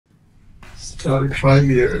35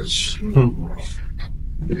 years.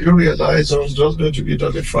 Did you realize I was just going to be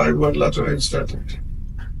 35 when Lateran started?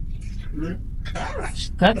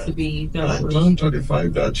 Got to be. I turned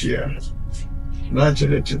 35 that year,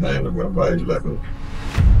 1989, November 11.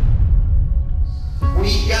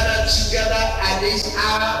 We gather together at this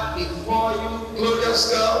hour before you,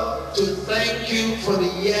 glorious God, to thank you for the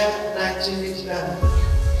year 1989.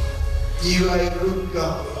 You are a good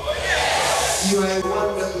God. You are a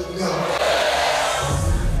wonderful God.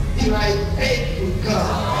 You are a faithful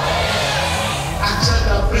God. Accept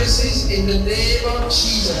our praises in the name of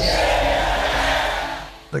Jesus.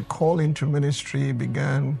 The call into ministry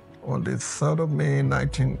began on the 3rd of May,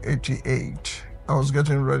 1988. I was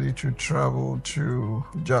getting ready to travel to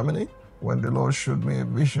Germany when the Lord showed me a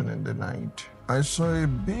vision in the night. I saw a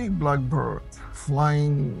big black bird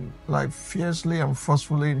flying like fiercely and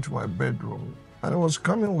forcefully into my bedroom. And it was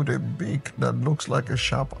coming with a beak that looks like a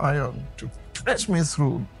sharp iron to press me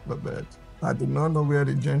through the bed. I did not know where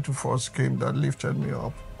the gentle force came that lifted me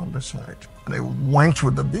up on the side. And it went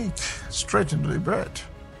with the beak straight into the bed.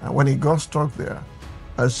 And when it got stuck there,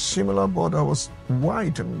 a similar bird that was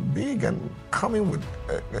white and big and coming with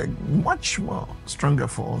a much more stronger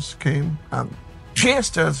force came and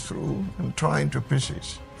pierced us through and tore into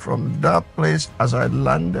pieces. From that place, as I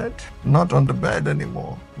landed, not on the bed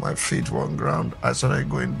anymore, my feet were on ground, I started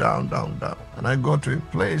going down, down, down. And I got to a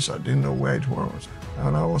place I didn't know where it was.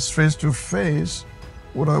 And I was face to face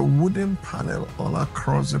with a wooden panel all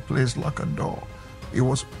across the place like a door. It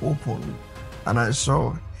was open, and I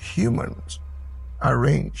saw humans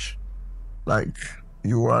arranged like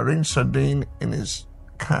you arrange sardine in his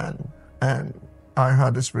can. And I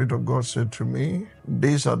heard the Spirit of God say to me,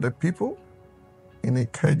 these are the people in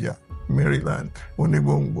Ikeja, Maryland,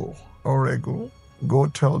 Onibongo, Oregon. Go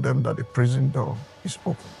tell them that the prison door is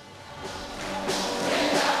open.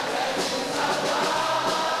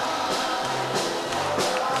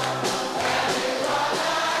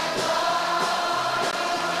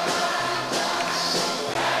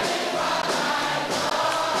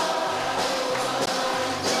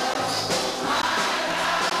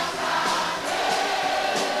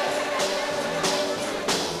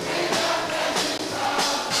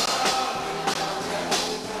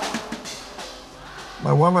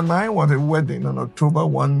 My wife and I were at a wedding on October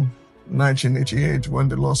 1, 1988, when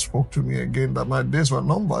the Lord spoke to me again that my days were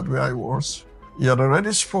numbered where I was. He had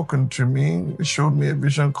already spoken to me. He showed me a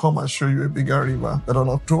vision, come and show you a bigger river. But on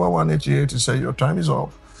October 1, 1988, he said, your time is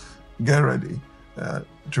up. Get ready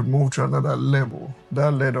to move to another level.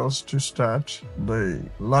 That led us to start the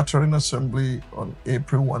Lateran Assembly on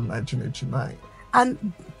April 1, 1989.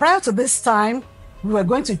 And prior to this time, we were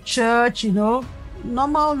going to church,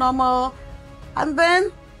 normal. And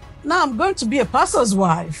then now I'm going to be a pastor's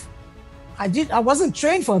wife. I wasn't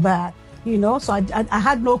trained for that, so I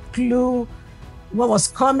had no clue what was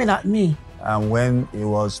coming at me. And when he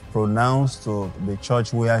was pronounced to the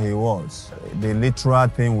church where he was, the literal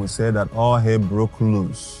thing we said that all hell broke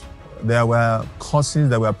loose. There were curses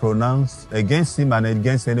that were pronounced against him and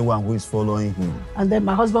against anyone who is following him. And then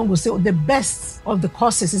my husband would say the best of the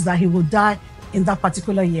curses is that he will die in that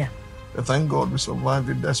particular year. Thank God we survived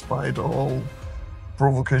it despite all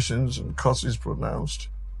provocations and curses pronounced.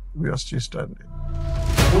 We are still standing.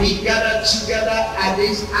 We gather together at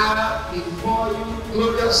this hour before you,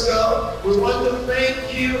 glorious God. We want to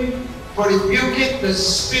thank you for rebuking the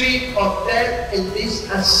spirit of death in this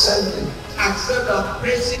assembly. Accept our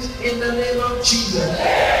praises in the name of Jesus.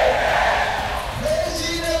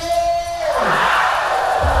 Praise the Lord!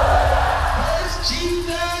 Praise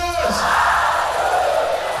Jesus!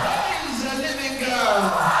 Praise the living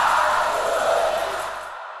God!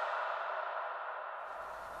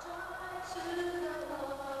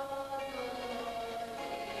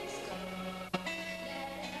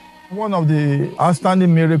 One of the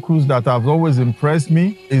outstanding miracles that have always impressed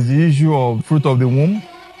me is the issue of fruit of the womb.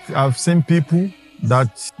 I've seen people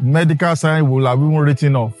that medical science will have even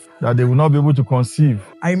written off, that they will not be able to conceive.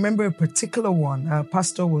 I remember a particular one. A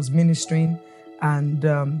pastor was ministering and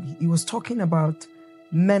he was talking about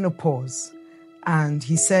menopause. And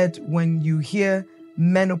he said, when you hear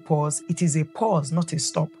menopause, it is a pause, not a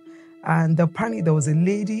stop. And apparently there was a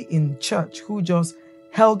lady in church who just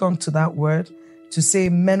held on to that word to say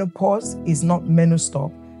menopause is not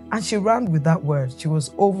menostop. And she ran with that word. She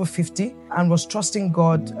was over 50 and was trusting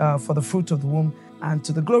God for the fruit of the womb. And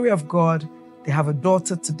to the glory of God, they have a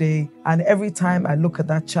daughter today. And every time I look at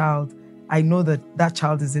that child, I know that that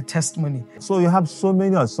child is a testimony. So you have so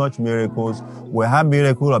many of such miracles. We have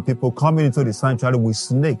miracles of people coming into the sanctuary with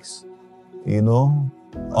snakes,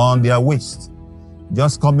 on their waist.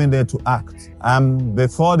 just coming there to act. And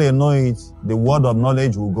before they know it, the word of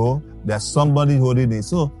knowledge will go. There's somebody holding it.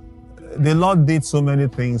 So the Lord did so many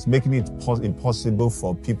things, making it impossible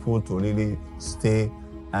for people to really stay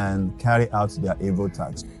and carry out their evil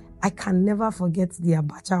tasks. I can never forget the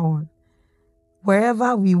Abacha one.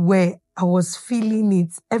 Wherever we were, I was feeling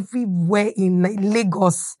it everywhere in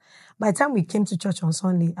Lagos. By the time we came to church on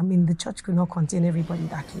Sunday, the church could not contain everybody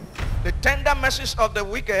that came. The tender mercies of the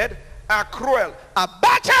wicked are cruel.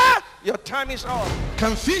 Abacha, your time is up.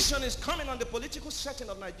 Confusion is coming on the political setting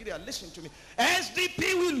of Nigeria. Listen to me.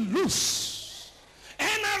 SDP will lose.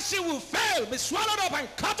 NRC will fail, be swallowed up and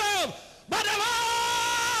cut off. But the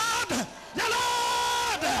Lord, the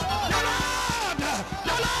Lord, the Lord,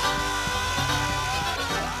 the Lord.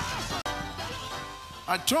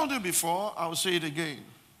 I told you before, I will say it again.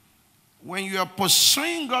 When you are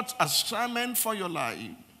pursuing God's assignment for your life,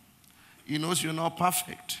 He knows you're not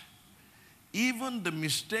perfect. Even the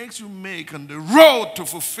mistakes you make on the road to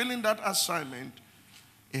fulfilling that assignment,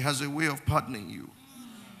 He has a way of pardoning you.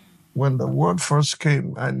 When the word first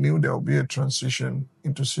came, I knew there would be a transition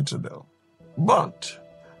into Citadel. But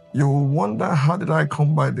you will wonder, how did I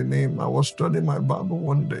come by the name? I was studying my Bible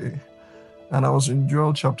one day, and I was in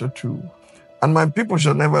Joel chapter 2. And my people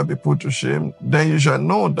shall never be put to shame. Then you shall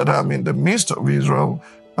know that I am in the midst of Israel.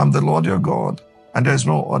 I'm the Lord your God, and there is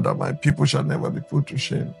no other. My people shall never be put to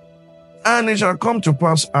shame. And it shall come to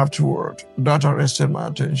pass afterward, that arrested my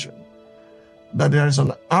attention, that there is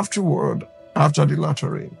an afterward after the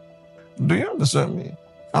latter rain. Do you understand me?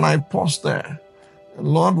 And I paused there.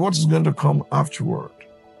 Lord, what is going to come afterward?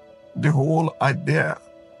 The whole idea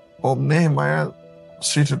of Nehemiah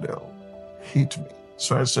Citadel hit me.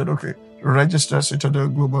 So I said, okay, register Citadel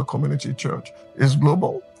Global Community Church. It's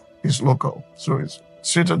global, it's local. So it's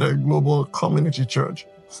Citadel Global Community Church.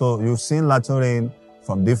 So you've seen latter rain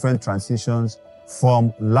from different transitions,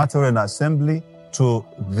 from latter rain assembly to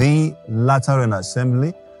the latter rain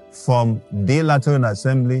assembly, from the latter rain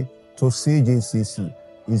assembly to CGCC.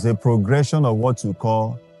 Is a progression of what you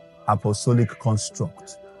call apostolic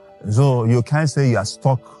construct. So you can't say you are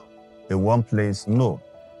stuck in one place. No.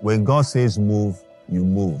 When God says move, you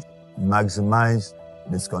move. Maximize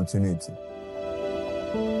this continuity.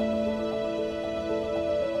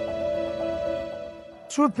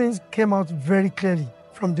 Two things came out very clearly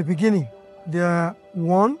from the beginning. There are,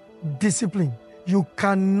 one, discipline. You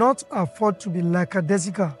cannot afford to be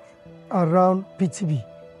lackadaisical around PTB.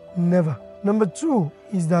 Never. Number two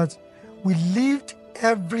is that we lived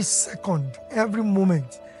every second, every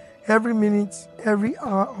moment, every minute, every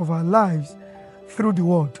hour of our lives through the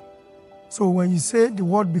word. So when you say the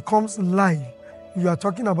word becomes life, you are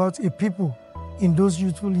talking about a people in those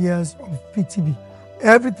youthful years of PTB.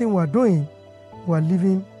 Everything we're doing, we're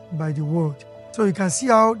living by the word. So you can see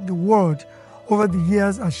how the word over the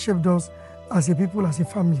years has shaped us as a people, as a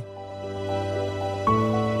family.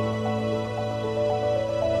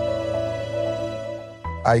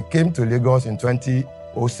 I came to Lagos in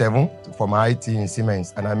 2007 for my IT in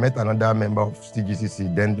Siemens, and I met another member of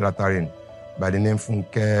CGCC, then Lateran, by the name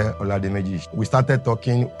Funke Olademeji. We started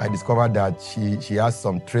talking. I discovered that she has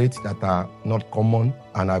some traits that are not common,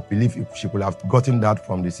 and I believe she could have gotten that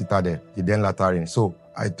from the Citadel, the then Lateran. So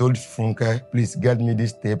I told Funke, please get me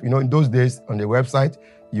this tape. In those days on the website,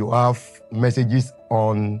 you have messages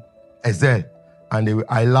on Excel, and they will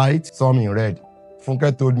highlight some in red.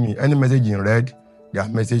 Funke told me, any message in red, their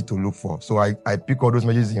message to look for. So I picked all those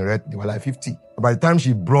messages in red. They were like 50. By the time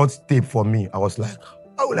she brought tape for me, I was like,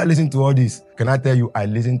 how will I listen to all this? Can I tell you, I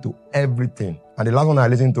listened to everything. And the last one I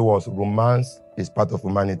listened to was Romance is Part of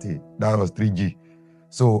Humanity. That was 3G.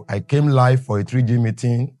 So I came live for a 3G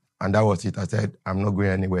meeting, and that was it. I said, I'm not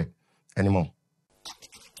going anywhere anymore.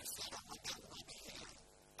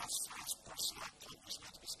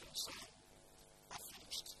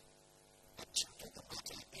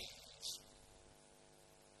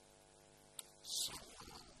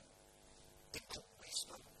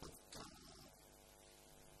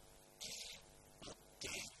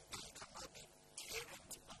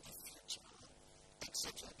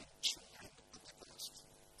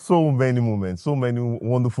 So many moments, so many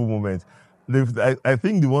wonderful moments. I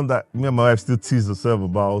think the one that me and my wife still tease herself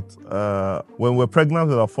about, when we're pregnant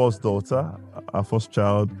with our first daughter, our first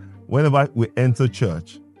child, whenever we enter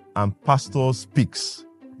church and pastor speaks,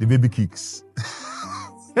 the baby kicks.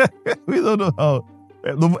 We don't know how.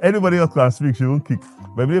 Anybody else can speak, she won't kick.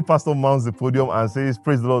 But immediately pastor mounts the podium and says,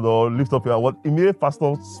 praise the Lord, or lift up your hand. Immediately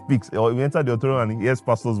pastor speaks, or we enter the auditorium and he hears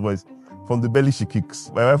pastor's voice, from the belly she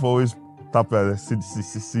kicks. My wife always tap her,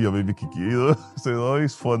 see your baby kicking, So it's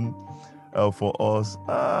always fun. for us.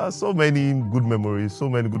 So many good memories,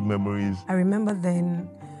 I remember then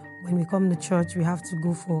when we come to church, we have to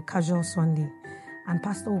go for casual Sunday. And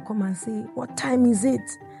pastor will come and say, what time is it?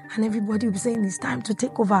 And everybody will be saying, it's time to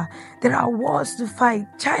take over. There are wars to fight,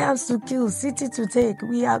 giants to kill, city to take.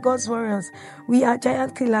 We are God's warriors. We are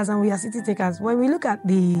giant killers and we are city takers. When we look at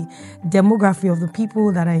the demography of the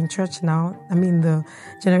people that are in church now, I mean, the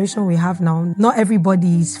generation we have now, not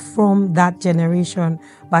everybody is from that generation,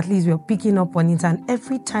 but at least we're picking up on it. And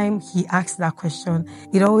every time he asks that question,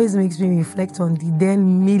 it always makes me reflect on the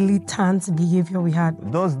then militant behavior we had.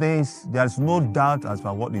 Those days, there's no doubt as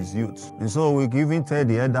to what is youth. And so we even tell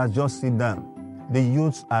the elders, just sit down. The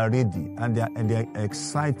youths are ready and they're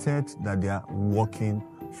excited that they are working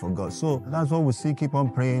for God. So that's what we see, keep on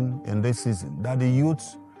praying in this season, that the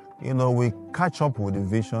youths, we catch up with the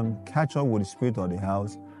vision, catch up with the spirit of the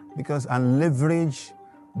house, and leverage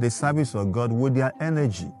the service of God with their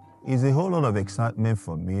energy. It's a whole lot of excitement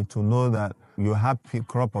for me to know that you have a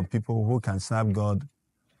crop of people who can serve God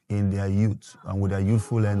in their youth and with their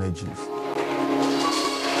youthful energies.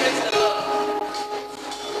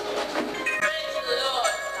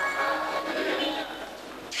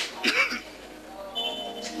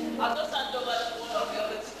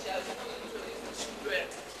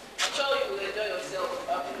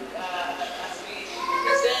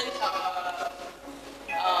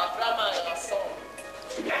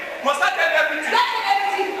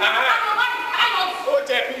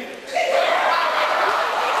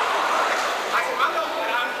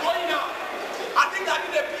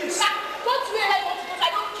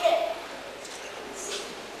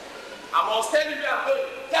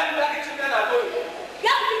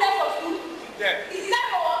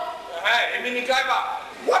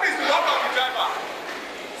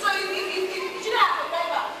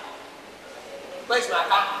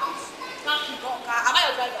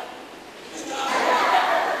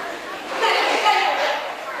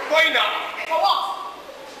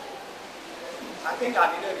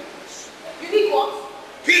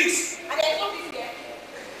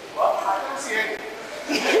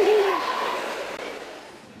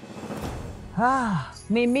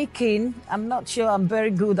 Mimicking, I'm not sure I'm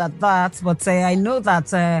very good at that, but I know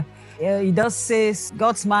that it does say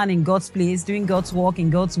God's man in God's place, doing God's work in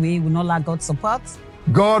God's way, will not lack God's support.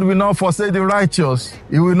 God will not forsake the righteous.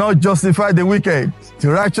 He will not justify the wicked.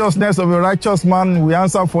 The righteousness of a righteous man will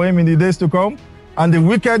answer for him in the days to come, and the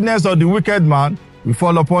wickedness of the wicked man will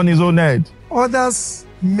fall upon his own head. Others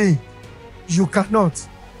may, you cannot,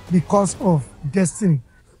 because of destiny.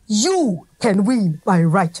 You can win by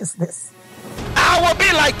righteousness. I will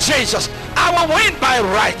be like Jesus. I will win by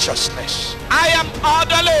righteousness. I am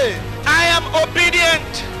orderly. I am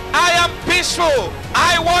obedient. I am peaceful.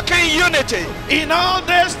 I walk in unity. In all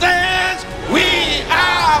these things, we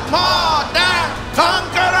are more than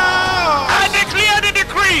conquerors. I declare the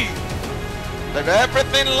decree. Let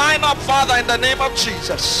everything line up, Father, in the name of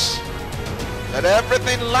Jesus. Let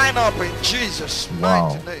everything line up in Jesus'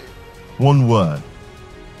 mighty name. One word.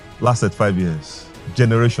 Lasted 5 years.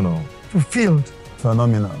 Generational. Fulfilled.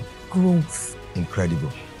 Phenomenal. Growth.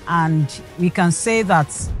 Incredible. And we can say that,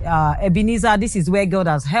 Ebenezer, this is where God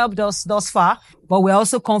has helped us thus far, but we're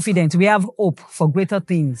also confident we have hope for greater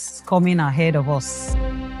things coming ahead of us.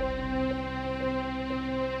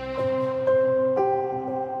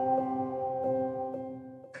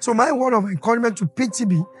 So my word of encouragement to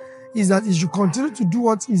PTB is that he should continue to do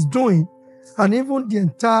what he's doing, and even the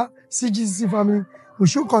entire CGCC family, we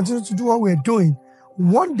should continue to do what we're doing.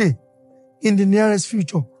 One day, in the nearest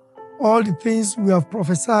future, all the things we have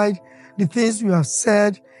prophesied, the things we have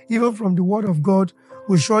said, even from the word of God,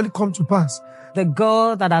 will surely come to pass. The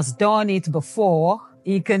God that has done it before,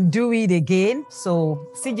 he can do it again. So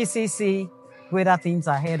CGCC, greater things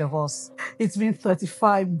ahead of us. It's been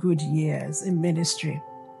 35 good years in ministry.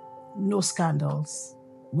 No scandals.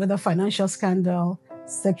 Whether financial scandal,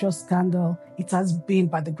 sexual scandal, it has been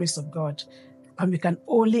by the grace of God. And we can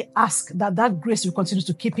only ask that that grace will continue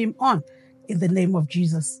to keep him on in the name of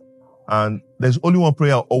Jesus. And there's only one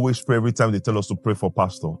prayer I always pray every time they tell us to pray for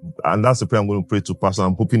Pastor. And that's the prayer I'm going to pray to Pastor.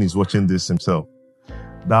 I'm hoping he's watching this himself.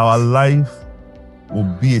 That our life will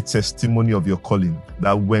be a testimony of your calling.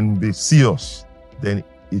 That when they see us, then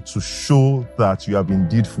it will show that you have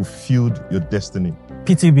indeed fulfilled your destiny.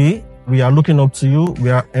 PTB, we are looking up to you. We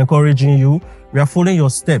are encouraging you. We are following your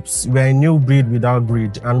steps. We are a new breed without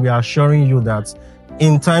greed. And we are assuring you that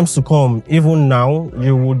in times to come, even now,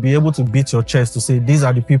 you would be able to beat your chest to say, these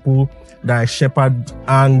are the people that I shepherd,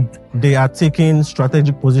 and they are taking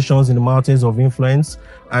strategic positions in the mountains of influence,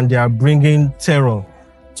 and they are bringing terror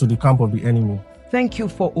to the camp of the enemy. Thank you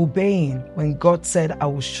for obeying when God said, I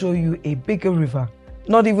will show you a bigger river.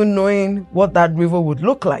 Not even knowing what that river would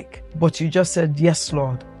look like, but you just said, yes,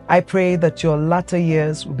 Lord. I pray that your latter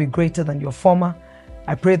years will be greater than your former.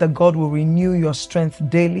 I pray that God will renew your strength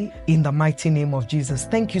daily in the mighty name of Jesus.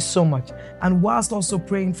 Thank you so much. And whilst also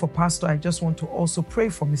praying for Pastor, I just want to also pray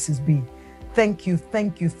for Mrs. B. Thank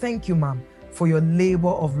you, ma'am, for your labor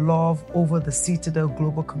of love over the Citadel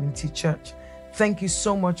Global Community Church. Thank you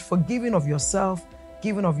so much for giving of yourself,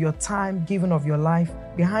 giving of your time, giving of your life,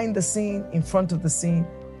 behind the scene, in front of the scene,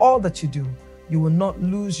 all that you do. You will not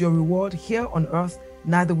lose your reward here on earth,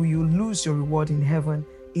 neither will you lose your reward in heaven,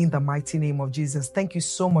 in the mighty name of Jesus. Thank you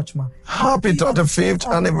so much, ma. Happy 35th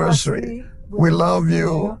anniversary. We love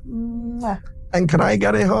you. And can I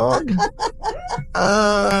get a hug?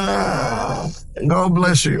 God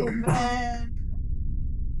bless you. Amen.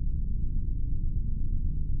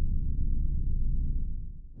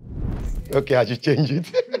 Okay, I should change it.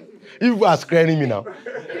 You are scaring me now.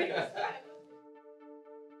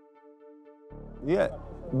 Yeah,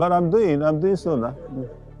 but I'm doing so now.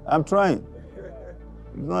 I'm trying.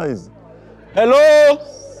 It's not easy. Hello?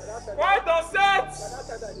 Quiet on set!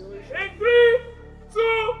 In 3,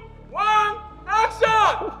 2, 1,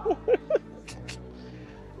 action!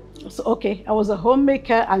 So, okay, I was a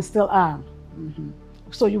homemaker and still am.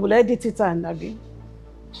 So you will edit it and again.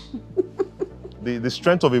 The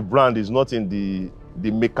strength of a brand is not in the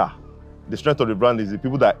maker. The strength of the brand is the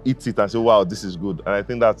people that eat it and say, wow, this is good. And I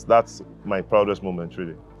think that's my proudest moment,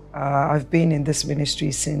 really. I've been in this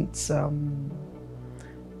ministry since,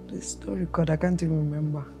 this don't record, I can't even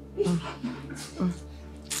remember.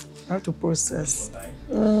 I have to process.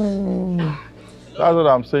 That's what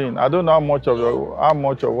I'm saying. I don't know how much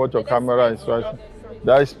of what your camera is right.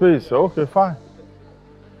 There is space. Okay, fine.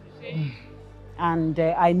 And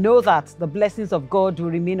I know that the blessings of God will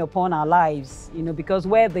remain upon our lives, because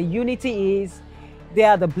where the unity is,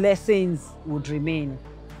 there the blessings would remain.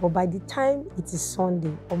 But by the time it is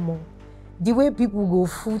Sunday or more, the way people go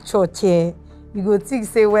full church here, you go think,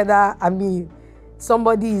 say whether,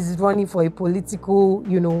 somebody is running for a political,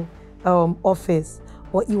 office.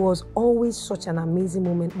 But it was always such an amazing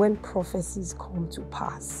moment when prophecies come to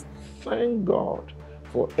pass. Thank God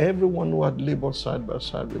for everyone who had labored side by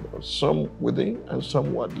side with us, some within and some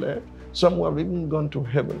who had left, some who have even gone to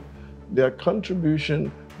heaven. Their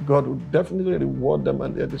contribution, God will definitely reward them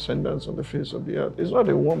and their descendants on the face of the earth. It's not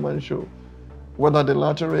a one-man show. Whether the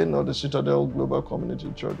Lateran or the Citadel Global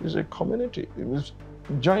Community Church, it's a community. It was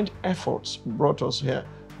joint efforts brought us here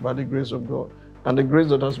by the grace of God. And the grace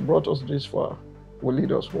that has brought us this far will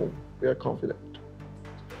lead us home. We are confident.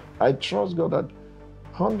 I trust God that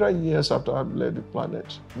 100 years after I've left the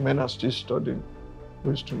planet, men are still studying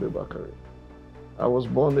wisdom of Bakari. I was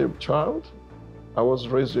born a child. I was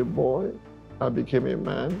raised a boy. I became a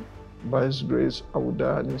man. By His grace, I will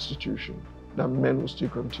die an institution that men will still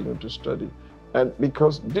continue to study. And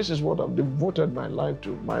because this is what I've devoted my life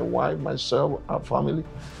to, my wife, myself, our family,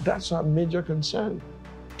 that's our major concern,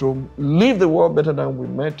 to leave the world better than we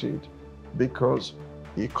met it, because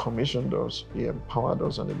He commissioned us, He empowered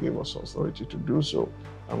us, and He gave us authority to do so.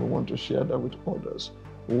 And we want to share that with others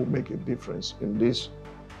who will make a difference in this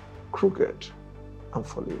crooked and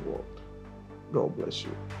fallen world. God bless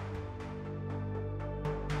you.